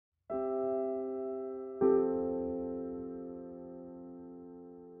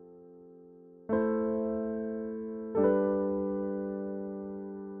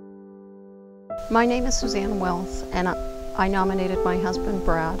My name is Suzanne Wills, and I nominated my husband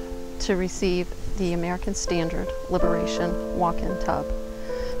Brad to receive the American Standard Liberation walk-in tub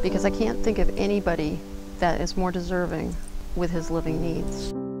because I can't think of anybody that is more deserving with his living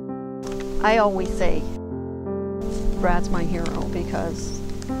needs. I always say Brad's my hero because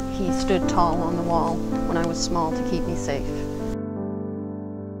he stood tall on the wall when I was small to keep me safe.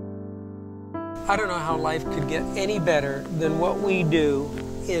 I don't know how life could get any better than what we do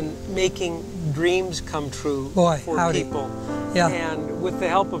in making dreams come true for people. Yeah. And with the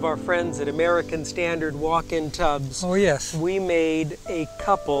help of our friends at American Standard Walk-In Tubs, oh yes, we made a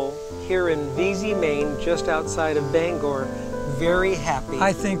couple here in Viet, Maine, just outside of Bangor, very happy.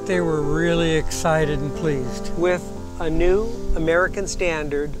 I think they were really excited and pleased. With a new American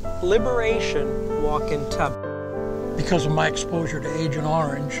Standard Liberation walk-in tub. Because of my exposure to Agent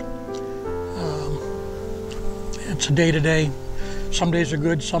Orange, it's a day-to-day. Some days are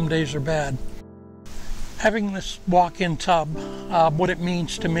good, some days are bad. Having this walk-in tub, what it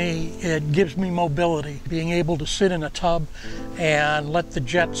means to me, it gives me mobility. Being able to sit in a tub and let the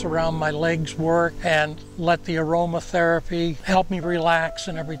jets around my legs work and let the aromatherapy help me relax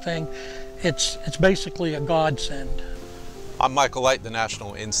and everything, it's basically a godsend. I'm Michael Light, the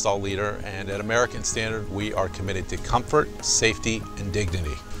National Install Leader, and at American Standard we are committed to comfort, safety, and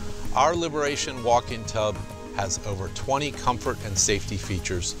dignity. Our Liberation walk-in tub has over 20 comfort and safety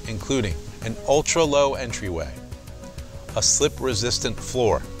features, including an ultra-low entryway, a slip-resistant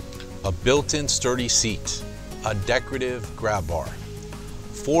floor, a built-in sturdy seat, a decorative grab bar,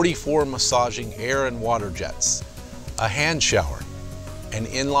 44 massaging air and water jets, a hand shower, an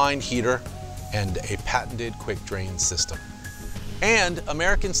inline heater, and a patented quick drain system. And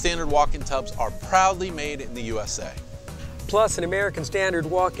American Standard walk-in tubs are proudly made in the USA. Plus, an American Standard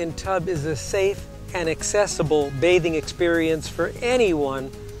walk-in tub is a safe and accessible bathing experience for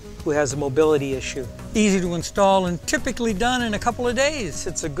anyone who has a mobility issue. Easy to install and typically done in a couple of days.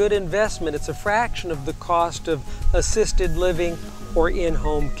 It's a good investment. It's a fraction of the cost of assisted living or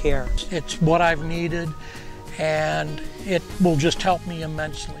in-home care. It's what I've needed, and it will just help me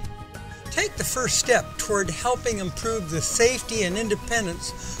immensely. Take the first step toward helping improve the safety and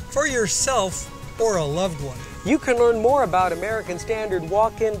independence for yourself or a loved one. You can learn more about American Standard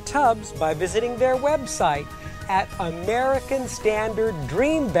walk-in tubs by visiting their website at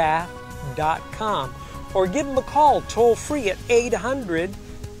americanstandarddreambath.com or give them a call toll-free at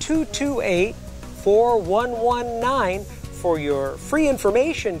 800-228-4119 for your free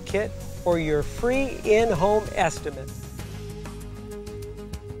information kit or your free in-home estimate.